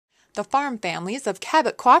The farm families of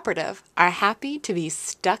Cabot Cooperative are happy to be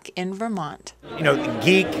stuck in Vermont. You know,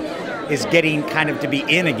 geek is getting kind of to be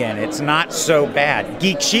in again. It's not so bad.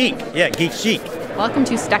 Geek chic. Yeah, geek chic. Welcome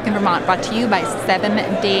to Stuck in Vermont, brought to you by 7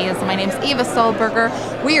 Days. My name's Eva Solberger.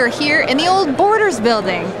 We are here in the old Borders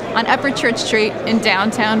building on Upper Church Street in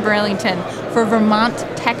downtown Burlington for Vermont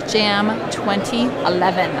Tech Jam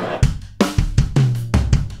 2011.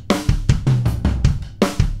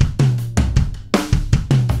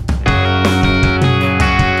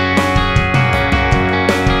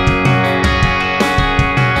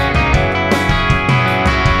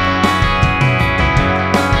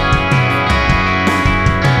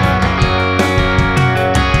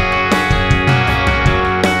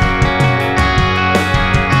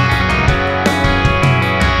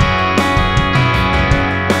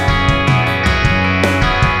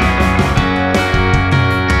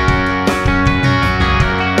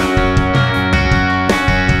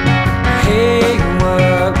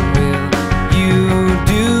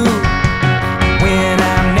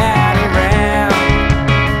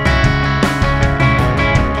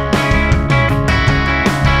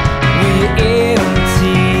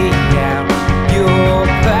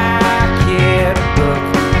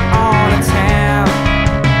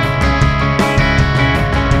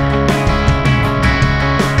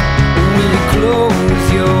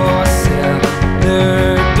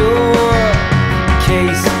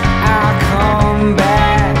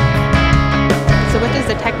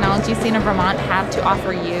 Scene of Vermont have to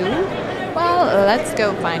offer you? Well, let's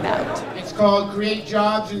go find out. It's called Create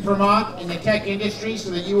Jobs in Vermont in the tech industry so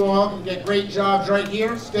that you all can get great jobs right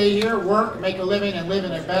here, stay here, work, make a living, and live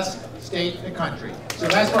in the best state in the country. So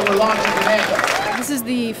that's what we're launching today. This is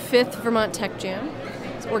the 5th Vermont Tech Jam.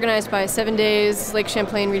 It's organized by 7 Days, Lake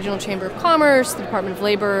Champlain Regional Chamber of Commerce, the Department of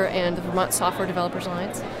Labor, and the Vermont Software Developers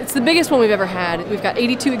Alliance. It's the biggest one we've ever had. We've got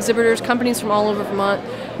 82 exhibitors, companies from all over Vermont.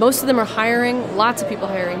 Most of them are hiring, lots of people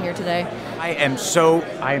hiring here today. I am so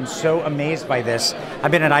amazed by this.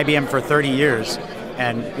 I've been at IBM for 30 years,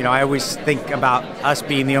 and you know, I always think about us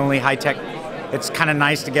being the only high-tech. It's kind of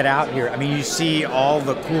nice to get out here. I mean, you see all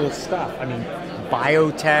the cool stuff. I mean,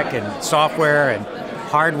 biotech and software and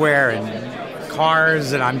hardware and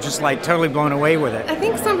cars, and I'm just like totally blown away with it. I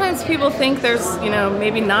think sometimes people think there's, you know,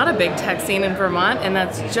 maybe not a big tech scene in Vermont, and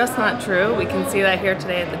that's just not true. We can see that here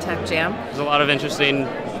today at the Tech Jam. There's a lot of interesting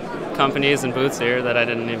companies and booths here that I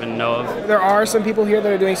didn't even know of. There are some people here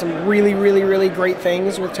that are doing some really great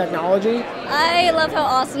things with technology. I love how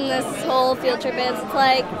awesome this whole field trip is. It's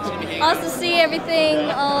like awesome to see everything,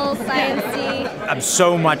 all sciencey. I'm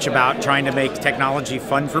so much about trying to make technology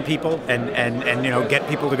fun for people and you know, get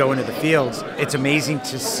people to go into the fields. It's amazing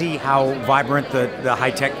to see how vibrant the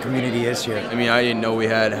high-tech community is here. I mean, I didn't know we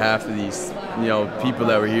had half of these, you know, people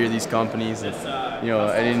that were here, these companies, and you know,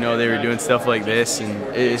 I didn't know they were doing stuff like this,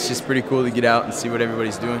 and it's just pretty cool to get out and see what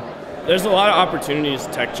everybody's doing. There's a lot of opportunities,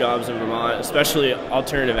 tech jobs in Vermont, especially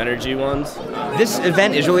alternative energy ones. This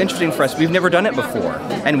event is really interesting for us. We've never done it before,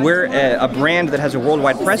 and we're a brand that has a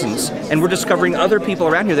worldwide presence, and we're discovering other people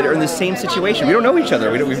around here that are in the same situation. We don't know each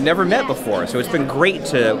other. We've never met before, so it's been great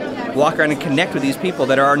to walk around and connect with these people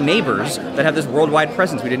that are our neighbors that have this worldwide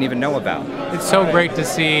presence we didn't even know about. It's so great to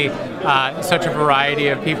see such a variety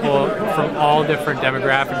of people from all different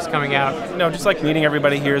demographics coming out. You know, just like meeting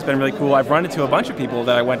everybody here has been really cool. I've run into a bunch of people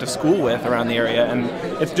that I went to school with around the area, and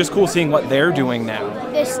it's just cool seeing what they're doing now.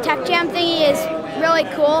 This Tech Jam thingy is really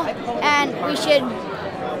cool, and we should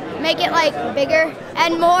make it like bigger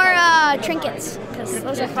and more trinkets, because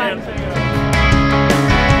those are fun.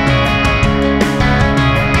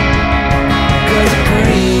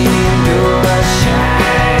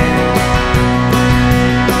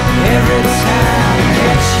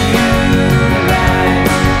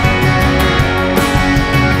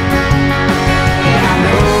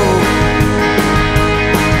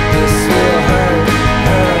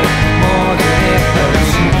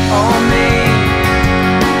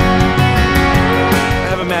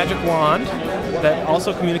 Magic wand that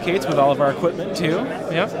also communicates with all of our equipment too.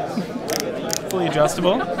 Yep. Fully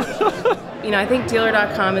adjustable. You know, I think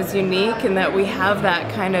dealer.com is unique in that we have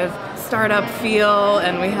that kind of startup feel,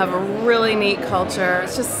 and we have a really neat culture.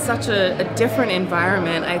 It's just such a different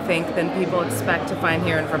environment, I think, than people expect to find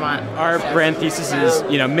here in Vermont. Our brand thesis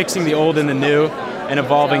is, you know, mixing the old and the new and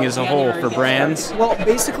evolving as a whole for brands. Well,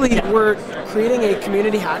 basically, we're creating a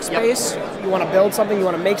community hackspace. You want to build something, you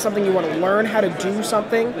want to make something, you want to learn how to do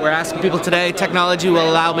something. We're asking people today, technology will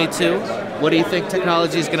allow me to. What do you think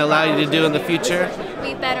technology is going to allow you to do in the future?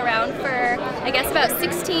 We've been around for I guess, about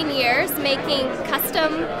 16 years making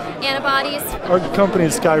custom antibodies. Our company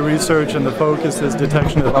is Sky Research, and the focus is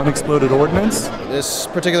detection of unexploded ordnance. This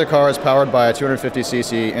particular car is powered by a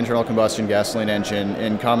 250cc internal combustion gasoline engine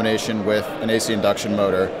in combination with an AC induction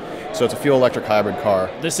motor. So it's a fuel-electric hybrid car.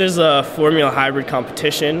 This is a Formula hybrid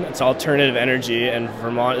competition. It's alternative energy, and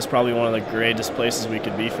Vermont is probably one of the greatest places we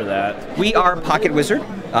could be for that. We are Pocket Wizard,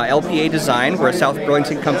 LPA Design. We're a South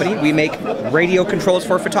Burlington company. We make radio controls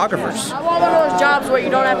for photographers. I want one of those jobs where you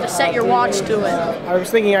don't have to set your watch to it. I was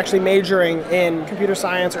thinking actually majoring in computer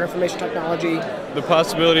science or information technology. The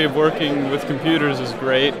possibility of working with computers is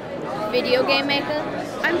great. Video game maker.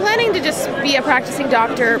 I'm planning to just be a practicing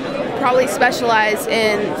doctor, probably specialize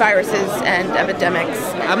in viruses and epidemics.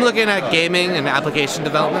 I'm looking at gaming and application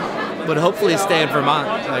development, but hopefully stay in Vermont.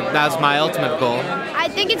 Like, that's my ultimate goal. I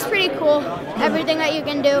think it's pretty cool, everything that you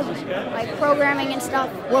can do, like programming and stuff.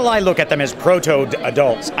 Well, I look at them as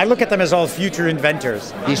proto-adults. I look at them as all future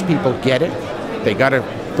inventors. These people get it. They got to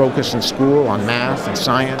focus in school on math and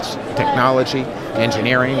science, technology,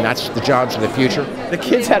 engineering. That's the jobs of the future. The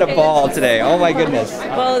kids had a ball today. Oh my goodness.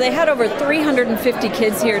 Well, they had over 350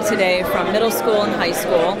 kids here today from middle school and high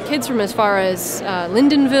school. Kids from as far as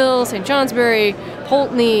Lyndonville, St. Johnsbury,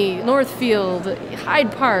 Poultney, Northfield,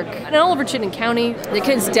 Hyde Park, and all over Chittenden County. The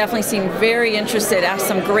kids definitely seem very interested, asked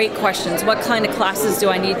some great questions. What kind of classes do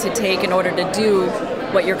I need to take in order to do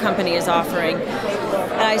what your company is offering?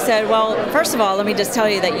 And I said, well, first of all, let me just tell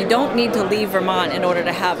you that you don't need to leave Vermont in order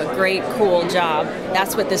to have a great, cool job.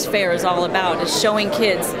 That's what this fair is all about, is showing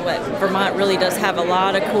kids what Vermont really does have a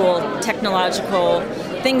lot of cool technological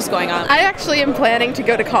things going on. I actually am planning to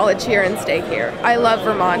go to college here and stay here. I love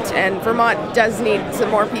Vermont, and Vermont does need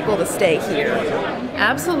some more people to stay here.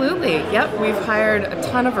 Absolutely. Yep, we've hired a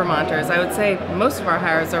ton of Vermonters. I would say most of our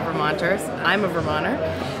hires are Vermonters. I'm a Vermonter.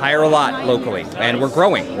 Hire a lot locally, and we're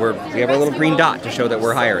growing. We have a little green dot to show that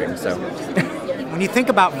we're hiring. So, when you think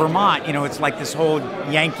about Vermont, you know, it's like this whole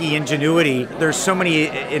Yankee ingenuity. There's so many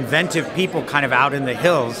inventive people kind of out in the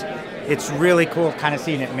hills. It's really cool kind of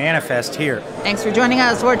seeing it manifest here. Thanks for joining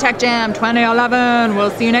us for Tech Jam 2011. We'll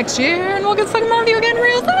see you next year, and we'll get some more of you again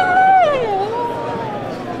real soon.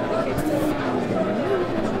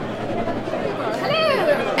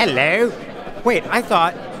 Hello. Wait, I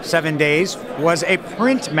thought 7 Days was a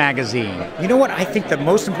print magazine. You know what? I think the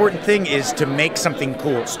most important thing is to make something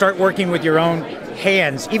cool. Start working with your own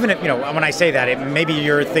hands. Even if, you know, when I say that, maybe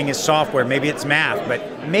your thing is software, maybe it's math,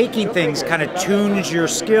 but making things kind of tunes your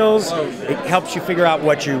skills. It helps you figure out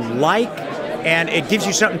what you like, and it gives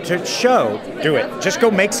you something to show. Do it. Just go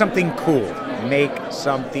make something cool. Make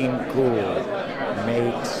something cool.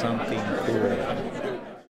 Make something cool.